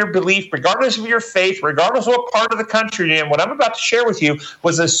regardless of your belief, regardless of your faith, regardless of what part of the country you're in, what I'm about to share with you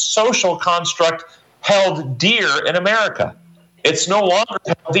was a social construct held dear in America. It's no longer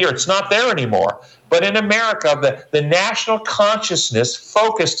held dear. It's not there anymore. But in America, the national consciousness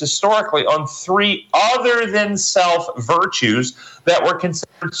focused historically on three other than self virtues that were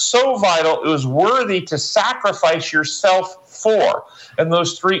considered so vital it was worthy to sacrifice yourself for. And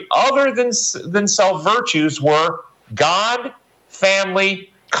those three other than self virtues were God,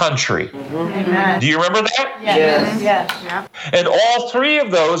 family, country. Amen. Do you remember that? Yes. Yes. And all three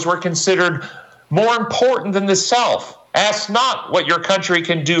of those were considered more important than the self. Ask not what your country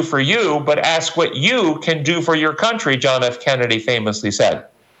can do for you, but ask what you can do for your country, John F. Kennedy famously said.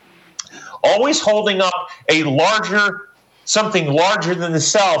 Always holding up something larger than the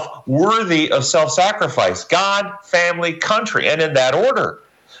self, worthy of self-sacrifice. God, family, country, and in that order.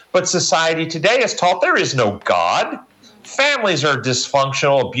 But society today is taught there is no God. Families are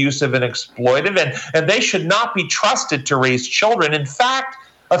dysfunctional, abusive, and exploitive, and they should not be trusted to raise children. In fact,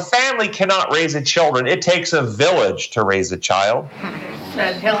 a family cannot raise a children. It takes a village to raise a child.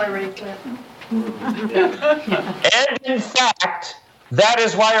 Said Hillary Clinton. And in fact, that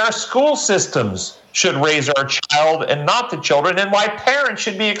is why our school systems should raise our child and not the children, and why parents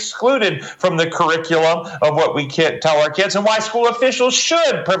should be excluded from the curriculum of what we tell our kids, and why school officials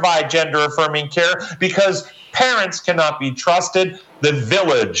should provide gender-affirming care, because parents cannot be trusted. The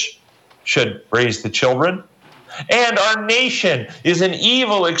village should raise the children. And our nation is an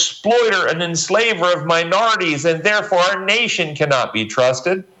evil exploiter and enslaver of minorities, and therefore our nation cannot be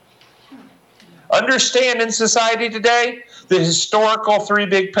trusted. Understand, in society today, the historical three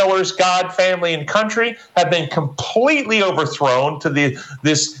big pillars, God, family, and country, have been completely overthrown to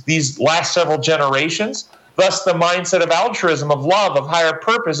these last several generations. Thus, the mindset of altruism, of love, of higher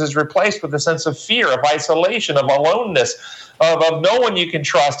purpose is replaced with a sense of fear, of isolation, of aloneness, of no one you can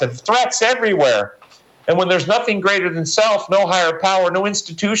trust, of threats everywhere. And when there's nothing greater than self, no higher power, no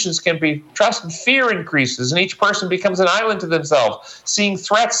institutions can be trusted, fear increases, and each person becomes an island to themselves, seeing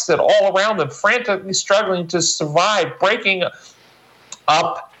threats that all around them, frantically struggling to survive, breaking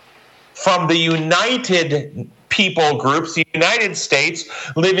up from the united people groups, the United States,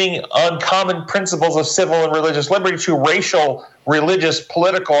 living on common principles of civil and religious liberty, to racial, religious,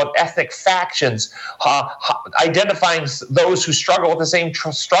 political, and ethnic factions, identifying those who struggle with the same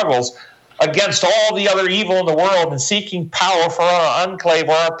struggles against all the other evil in the world, and seeking power for our enclave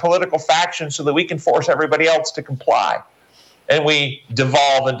or our political faction so that we can force everybody else to comply. And we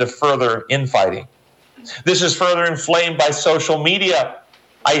devolve into further infighting. This is further inflamed by social media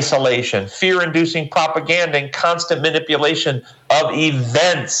isolation, fear-inducing propaganda, and constant manipulation of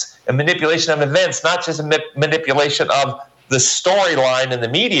events. And manipulation of events, not just a manipulation of the storyline in the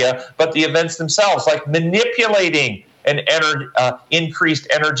media, but the events themselves, like manipulating and increased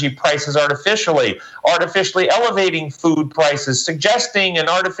energy prices artificially elevating food prices, suggesting and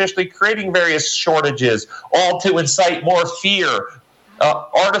artificially creating various shortages, all to incite more fear,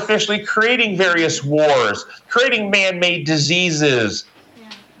 artificially creating various wars, creating man-made diseases,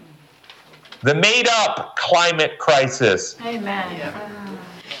 the made-up climate crisis. Amen.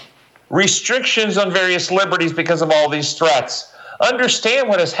 Restrictions on various liberties because of all these threats. Understand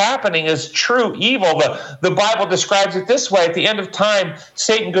what is happening is true evil. The Bible describes it this way. At the end of time,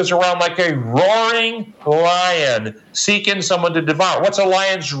 Satan goes around like a roaring lion, seeking someone to devour. What's a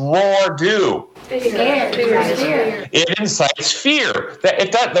lion's roar do? Fear. It incites fear.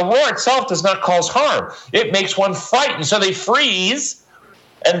 The roar itself does not cause harm. It makes one frightened, so they freeze.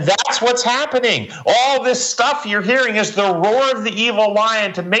 And that's what's happening. All this stuff you're hearing is the roar of the evil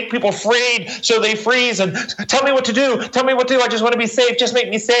lion to make people afraid, so they freeze and tell me what to do. Tell me what to do. I just want to be safe. Just make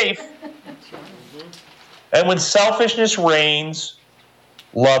me safe. And when selfishness reigns,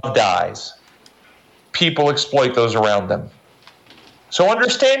 love dies. People exploit those around them. So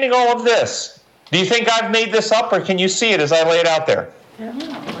understanding all of this, do you think I've made this up, or can you see it as I lay it out there?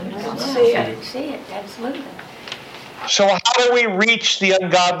 See it. Absolutely. So how do we reach the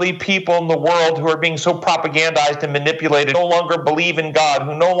ungodly people in the world who are being so propagandized and manipulated, no longer believe in God,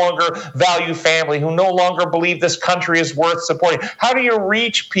 who no longer value family, who no longer believe this country is worth supporting? How do you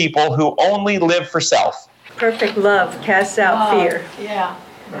reach people who only live for self? Perfect love casts out fear. Yeah.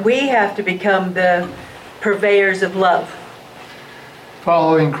 We have to become the purveyors of love.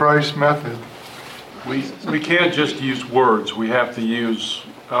 Following Christ's method. We can't just use words. We have to use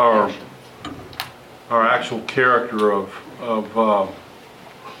our actual character of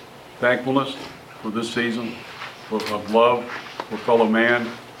thankfulness for this season, of love for fellow man.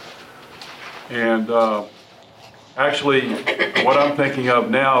 And actually, what I'm thinking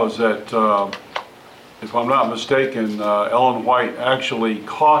of now is that, if I'm not mistaken, Ellen White actually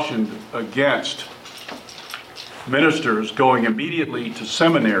cautioned against ministers going immediately to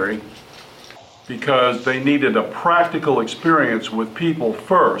seminary because they needed a practical experience with people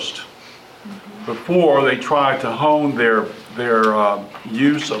first before they tried to hone their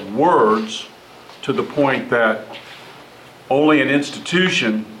use of words to the point that only an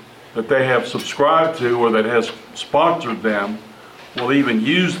institution that they have subscribed to or that has sponsored them will even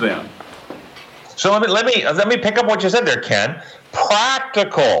use them. So let me pick up what you said there, Ken.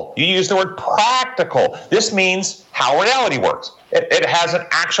 Practical. You use the word practical. This means how reality works. It has an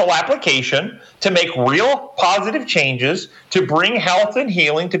actual application to make real positive changes to bring health and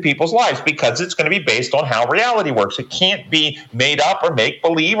healing to people's lives because it's going to be based on how reality works. It can't be made up or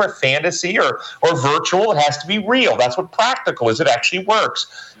make-believe or fantasy or virtual. It has to be real. That's what practical is. It actually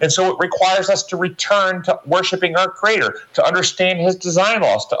works. And so it requires us to return to worshiping our Creator, to understand His design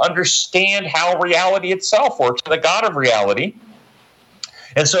laws, to understand how reality itself works, the God of reality.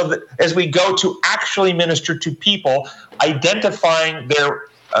 And so as we go to actually minister to people, identifying their,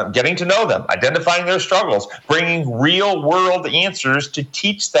 getting to know them, identifying their struggles, bringing real world answers to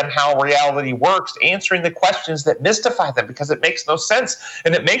teach them how reality works, answering the questions that mystify them because it makes no sense.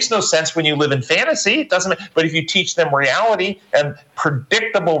 And it makes no sense when you live in fantasy. It doesn't. But if you teach them reality and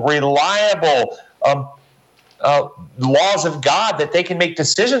predictable, reliable laws of God that they can make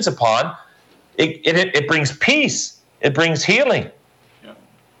decisions upon, it brings peace. It brings healing.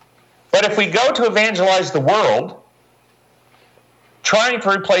 But if we go to evangelize the world, trying to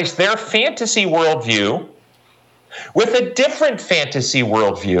replace their fantasy worldview with a different fantasy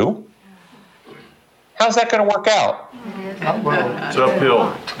worldview, how's that going to work out? It's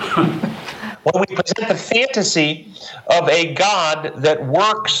uphill. When we present the fantasy of a God that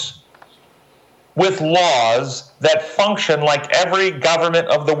works with laws that function like every government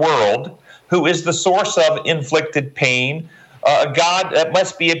of the world, who is the source of inflicted pain, a God that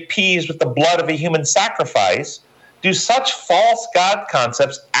must be appeased with the blood of a human sacrifice, do such false God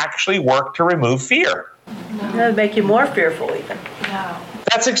concepts actually work to remove fear? That would make you more fearful even. No.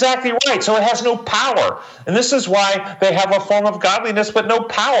 That's exactly right. So it has no power. And this is why they have a form of godliness but no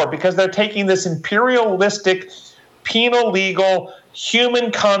power, because they're taking this imperialistic, penal legal,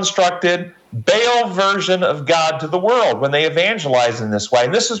 human constructed, Baal version of God to the world when they evangelize in this way.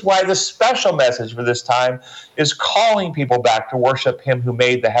 And this is why the special message for this time is calling people back to worship Him who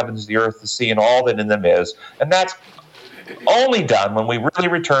made the heavens, the earth, the sea, and all that in them is. And that's only done when we really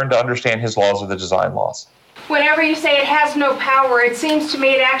return to understand His laws or the design laws. Whenever you say it has no power, it seems to me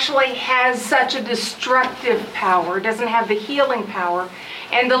it actually has such a destructive power. It doesn't have the healing power.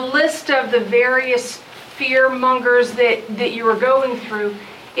 And the list of the various fear mongers that you were going through,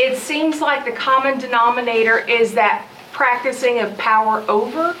 it seems like the common denominator is that practicing of power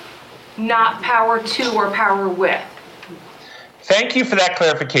over, not power to or power with. Thank you for that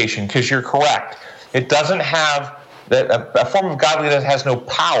clarification, because you're correct. It doesn't have, a form of godliness has no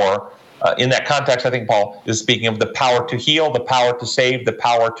power. In that context, I think Paul is speaking of the power to heal, the power to save, the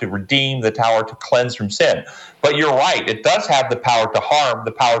power to redeem, the power to cleanse from sin. But you're right, it does have the power to harm,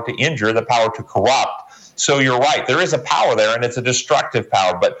 the power to injure, the power to corrupt. So you're right, there is a power there, and it's a destructive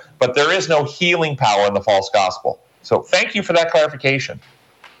power, but there is no healing power in the false gospel. So thank you for that clarification.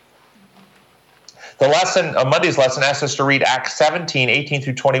 The lesson, Monday's lesson, asks us to read Acts 17, 18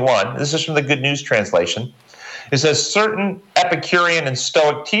 through 21. This is from the Good News Translation. It says, certain Epicurean and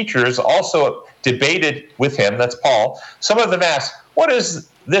Stoic teachers also debated with him, that's Paul. Some of them asked, what is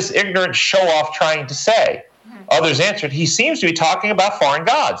this ignorant show-off trying to say? Others answered, he seems to be talking about foreign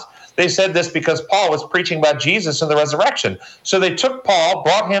gods. They said this because Paul was preaching about Jesus and the resurrection. So they took Paul,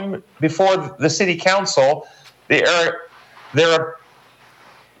 brought him before the city council, the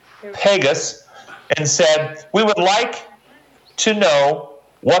Areopagus, and said, we would like to know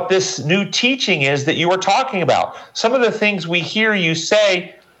what this new teaching is that you are talking about. Some of the things we hear you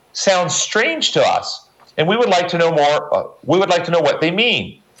say sound strange to us, and we would like to know more. We would like to know what they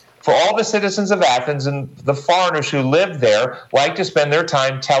mean. For all the citizens of Athens and the foreigners who lived there liked to spend their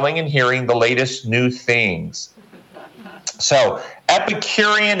time telling and hearing the latest new things. So,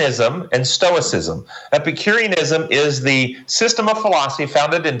 Epicureanism and Stoicism. Epicureanism is the system of philosophy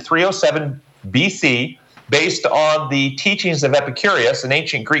founded in 307 BC based on the teachings of Epicurus, an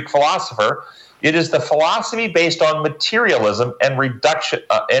ancient Greek philosopher. It is the philosophy based on materialism and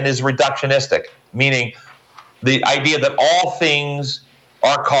is reductionistic, meaning the idea that all things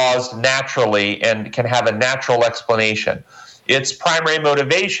are caused naturally and can have a natural explanation. Its primary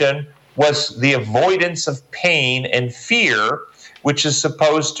motivation was the avoidance of pain and fear, which is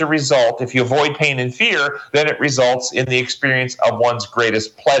supposed to result, if you avoid pain and fear, then it results in the experience of one's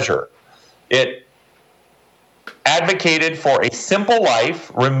greatest pleasure. It advocated for a simple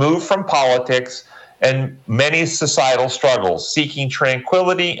life, removed from politics and many societal struggles, seeking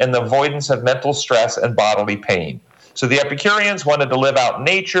tranquility and the avoidance of mental stress and bodily pain. So the Epicureans wanted to live out in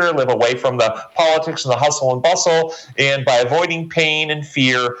nature, live away from the politics and the hustle and bustle, and by avoiding pain and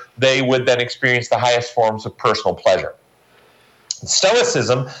fear, they would then experience the highest forms of personal pleasure.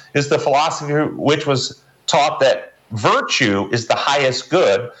 Stoicism is the philosophy which was taught that virtue is the highest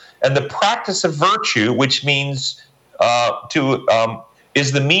good, and the practice of virtue, which means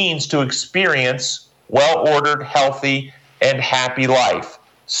is the means to experience well-ordered, healthy, and happy life.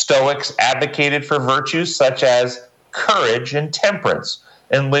 Stoics advocated for virtues such as courage and temperance,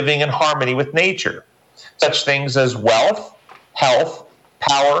 and living in harmony with nature. Such things as wealth, health,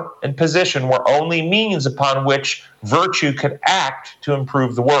 power, and position were only means upon which virtue could act to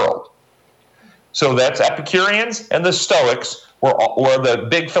improve the world. So that's Epicureans and the Stoics were the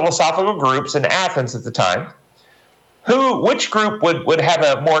big philosophical groups in Athens at the time. Which group would have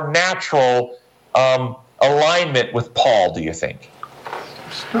a more natural alignment with Paul, do you think?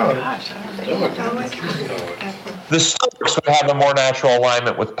 The Stoics would have a more natural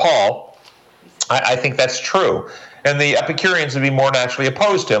alignment with Paul. I think that's true. And the Epicureans would be more naturally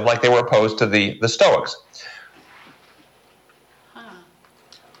opposed to him, like they were opposed to the Stoics.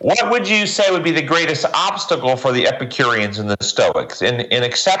 What would you say would be the greatest obstacle for the Epicureans and the Stoics in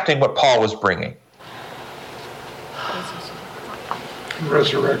accepting what Paul was bringing?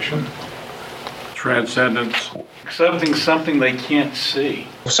 Resurrection. Transcendence. Accepting something they can't see.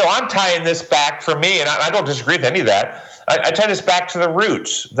 So I'm tying this back for me, and I don't disagree with any of that. I tie this back to the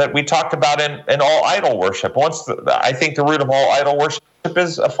roots that we talked about in all idol worship. I think the root of all idol worship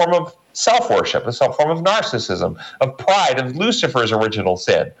is a form of self-worship, a form of narcissism, of pride, of Lucifer's original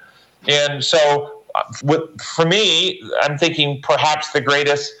sin. And so for me, I'm thinking perhaps the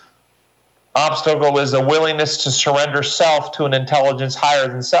greatest obstacle is a willingness to surrender self to an intelligence higher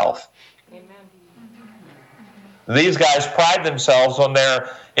than self. These guys pride themselves on their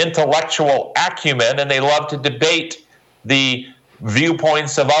intellectual acumen, and they love to debate the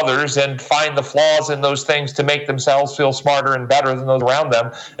viewpoints of others and find the flaws in those things to make themselves feel smarter and better than those around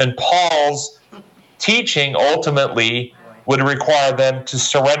them. And Paul's teaching ultimately would require them to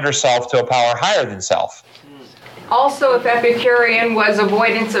surrender self to a power higher than self. Also, if Epicurean was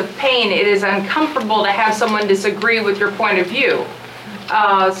avoidance of pain, it is uncomfortable to have someone disagree with your point of view.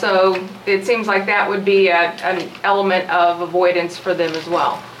 So it seems like that would be an element of avoidance for them as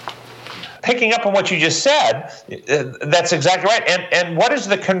well. Picking up on what you just said, that's exactly right. And what is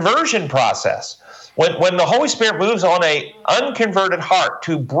the conversion process? When the Holy Spirit moves on an unconverted heart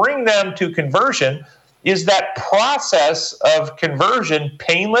to bring them to conversion, is that process of conversion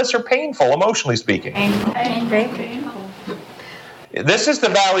painless or painful, emotionally speaking? Painful. This is the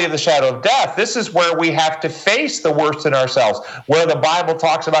valley of the shadow of death. This is where we have to face the worst in ourselves, where the Bible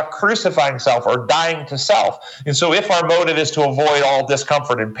talks about crucifying self or dying to self. And so if our motive is to avoid all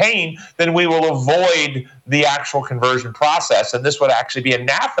discomfort and pain, then we will avoid the actual conversion process. And this would actually be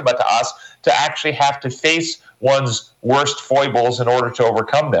anathema to us to actually have to face one's worst foibles in order to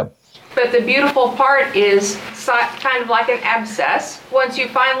overcome them. But the beautiful part is kind of like an abscess. Once you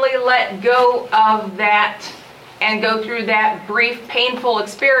finally let go of that and go through that brief, painful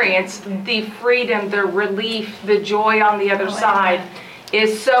experience, the freedom, the relief, the joy on the other side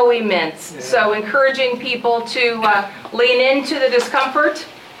is so immense. Yeah. So encouraging people to lean into the discomfort,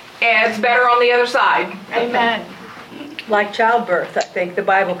 and it's better on the other side. Amen. Like childbirth, I think the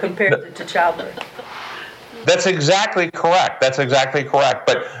Bible compares it to childbirth. That's exactly correct.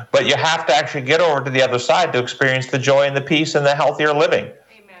 But you have to actually get over to the other side to experience the joy and the peace and the healthier living.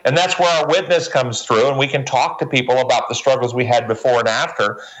 And that's where our witness comes through, and we can talk to people about the struggles we had before and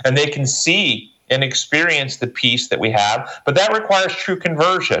after, and they can see and experience the peace that we have. But that requires true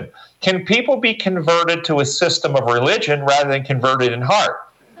conversion. Can people be converted to a system of religion rather than converted in heart?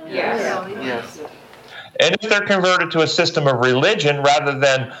 Yes. And if they're converted to a system of religion rather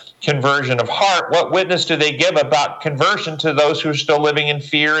than conversion of heart, what witness do they give about conversion to those who are still living in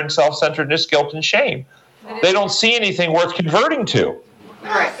fear and self-centeredness, guilt, and shame? They don't see anything worth converting to.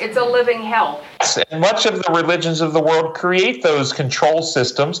 Right, it's a living hell. And much of the religions of the world create those control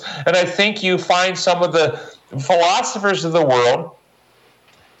systems. And I think you find some of the philosophers of the world,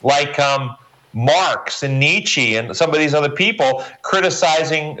 like Marx and Nietzsche and some of these other people,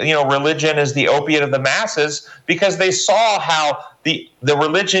 criticizing religion as the opiate of the masses, because they saw how the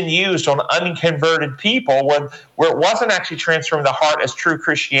religion used on unconverted people, where it wasn't actually transforming the heart as true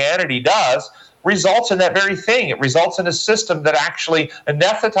Christianity does, results in that very thing. It results in a system that actually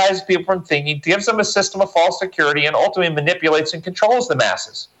anesthetizes people from thinking, gives them a system of false security, and ultimately manipulates and controls the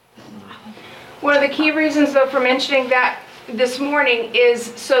masses. One of the key reasons, though, for mentioning that this morning is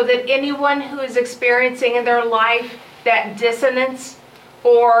so that anyone who is experiencing in their life that dissonance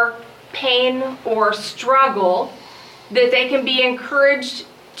or pain or struggle, that they can be encouraged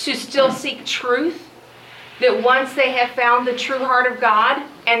to still seek truth, that once they have found the true heart of God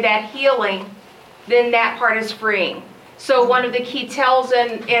and that healing, then that part is freeing. So one of the key tells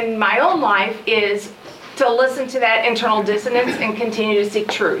in my own life is to listen to that internal dissonance and continue to seek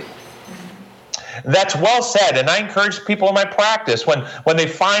truth. That's well said, and I encourage people in my practice, when they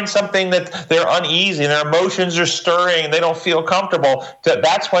find something that they're uneasy and their emotions are stirring and they don't feel comfortable,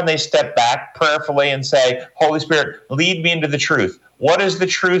 that's when they step back prayerfully and say, Holy Spirit, lead me into the truth. What is the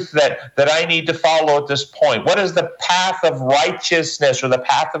truth that I need to follow at this point? What is the path of righteousness or the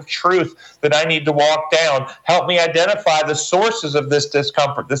path of truth that I need to walk down? Help me identify the sources of this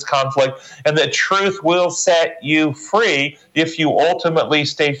discomfort, this conflict, and the truth will set you free if you ultimately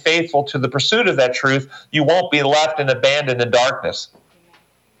stay faithful to the pursuit of that truth. You won't be left and abandoned in darkness.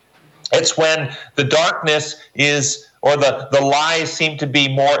 It's when the darkness is, or the lies seem to be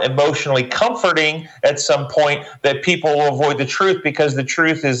more emotionally comforting at some point, that people will avoid the truth, because the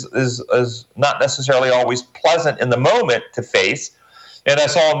truth is not necessarily always pleasant in the moment to face. And I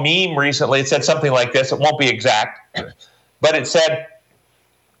saw a meme recently. It said something like this. It won't be exact, but it said,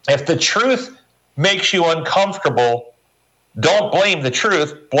 if the truth makes you uncomfortable, don't blame the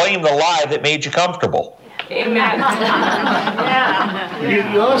truth, blame the lie that made you comfortable. Amen.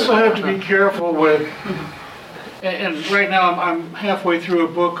 Yeah. You also have to be careful with, and right now I'm halfway through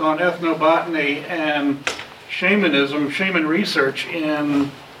a book on ethnobotany and shaman research in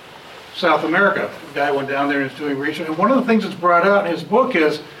South America. The guy went down there and is doing research. And one of the things that's brought out in his book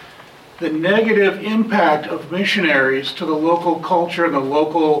is the negative impact of missionaries to the local culture and the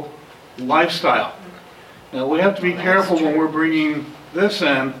local lifestyle. Now we have to be careful when we're bringing this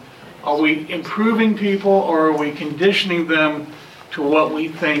in. Are we improving people, or are we conditioning them to what we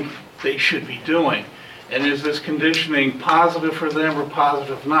think they should be doing? And is this conditioning positive for them or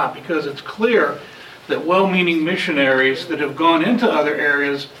positive not? Because it's clear that well-meaning missionaries that have gone into other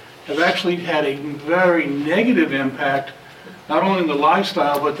areas have actually had a very negative impact, not only in the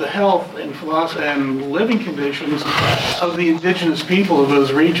lifestyle, but the health and philosophy and living conditions of the indigenous people of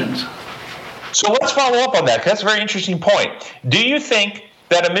those regions. So let's follow up on that, because that's a very interesting point. Do you think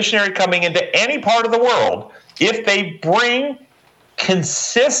that a missionary coming into any part of the world, if they bring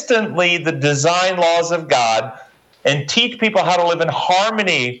consistently the design laws of God and teach people how to live in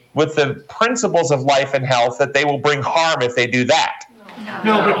harmony with the principles of life and health, that they will bring harm if they do that?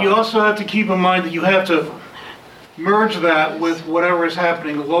 No, but you also have to keep in mind that you have to merge that with whatever is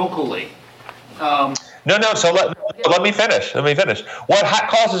happening locally. So let me finish. What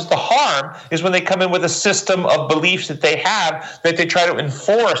causes the harm is when they come in with a system of beliefs that they have, that they try to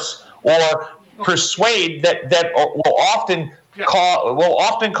enforce or persuade, that will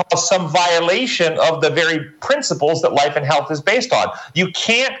often cause some violation of the very principles that life and health is based on. You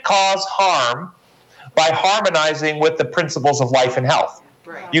can't cause harm by harmonizing with the principles of life and health.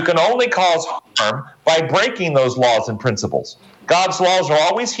 You can only cause harm by breaking those laws and principles. God's laws are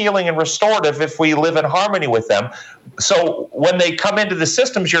always healing and restorative if we live in harmony with them. So when they come into the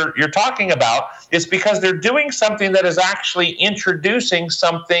systems you're talking about, it's because they're doing something that is actually introducing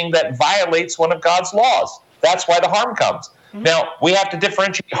something that violates one of God's laws. That's why the harm comes. Mm-hmm. Now, we have to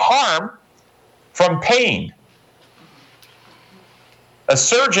differentiate harm from pain. A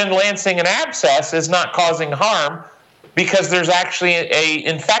surgeon lancing an abscess is not causing harm, because there's actually an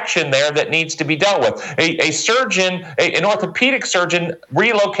infection there that needs to be dealt with. A surgeon, an orthopedic surgeon,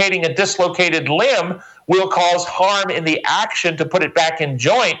 relocating a dislocated limb will cause harm in the action to put it back in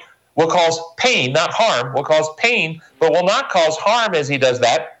joint, will cause pain, not harm, will cause pain, but will not cause harm as he does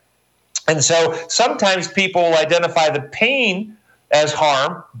that. And so sometimes people will identify the pain as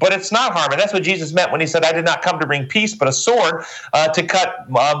harm, but it's not harm. And that's what Jesus meant when he said, I did not come to bring peace, but a sword, to cut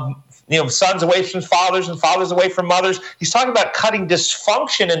sons away from fathers and fathers away from mothers. He's talking about cutting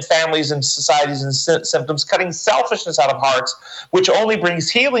dysfunction in families and societies and symptoms, cutting selfishness out of hearts, which only brings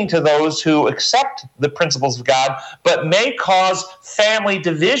healing to those who accept the principles of God, but may cause family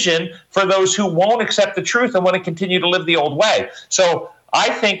division for those who won't accept the truth and want to continue to live the old way. So I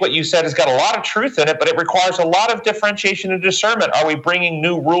think what you said has got a lot of truth in it, but it requires a lot of differentiation and discernment. Are we bringing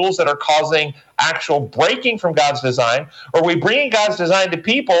new rules that are causing actual breaking from God's design? Or are we bringing God's design to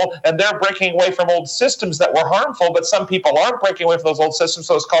people and they're breaking away from old systems that were harmful, but some people aren't breaking away from those old systems,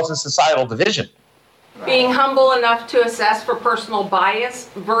 so it's causing societal division? Being humble enough to assess for personal bias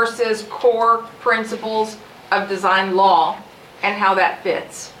versus core principles of design law and how that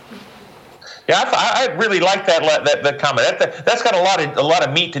fits. Yeah, I really like that comment. That's got a lot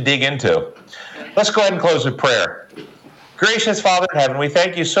of meat to dig into. Let's go ahead and close with prayer. Gracious Father in heaven, we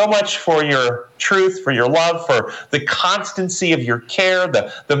thank you so much for your truth, for your love, for the constancy of your care,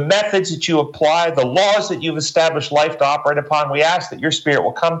 the methods that you apply, the laws that you've established life to operate upon. We ask that your Spirit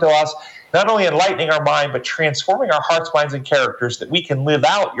will come to us, not only enlightening our mind, but transforming our hearts, minds, and characters, that we can live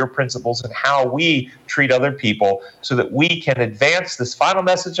out your principles and how we treat other people, so that we can advance this final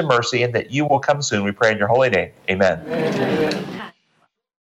message of mercy and that you will come soon. We pray in your holy name. Amen. Amen.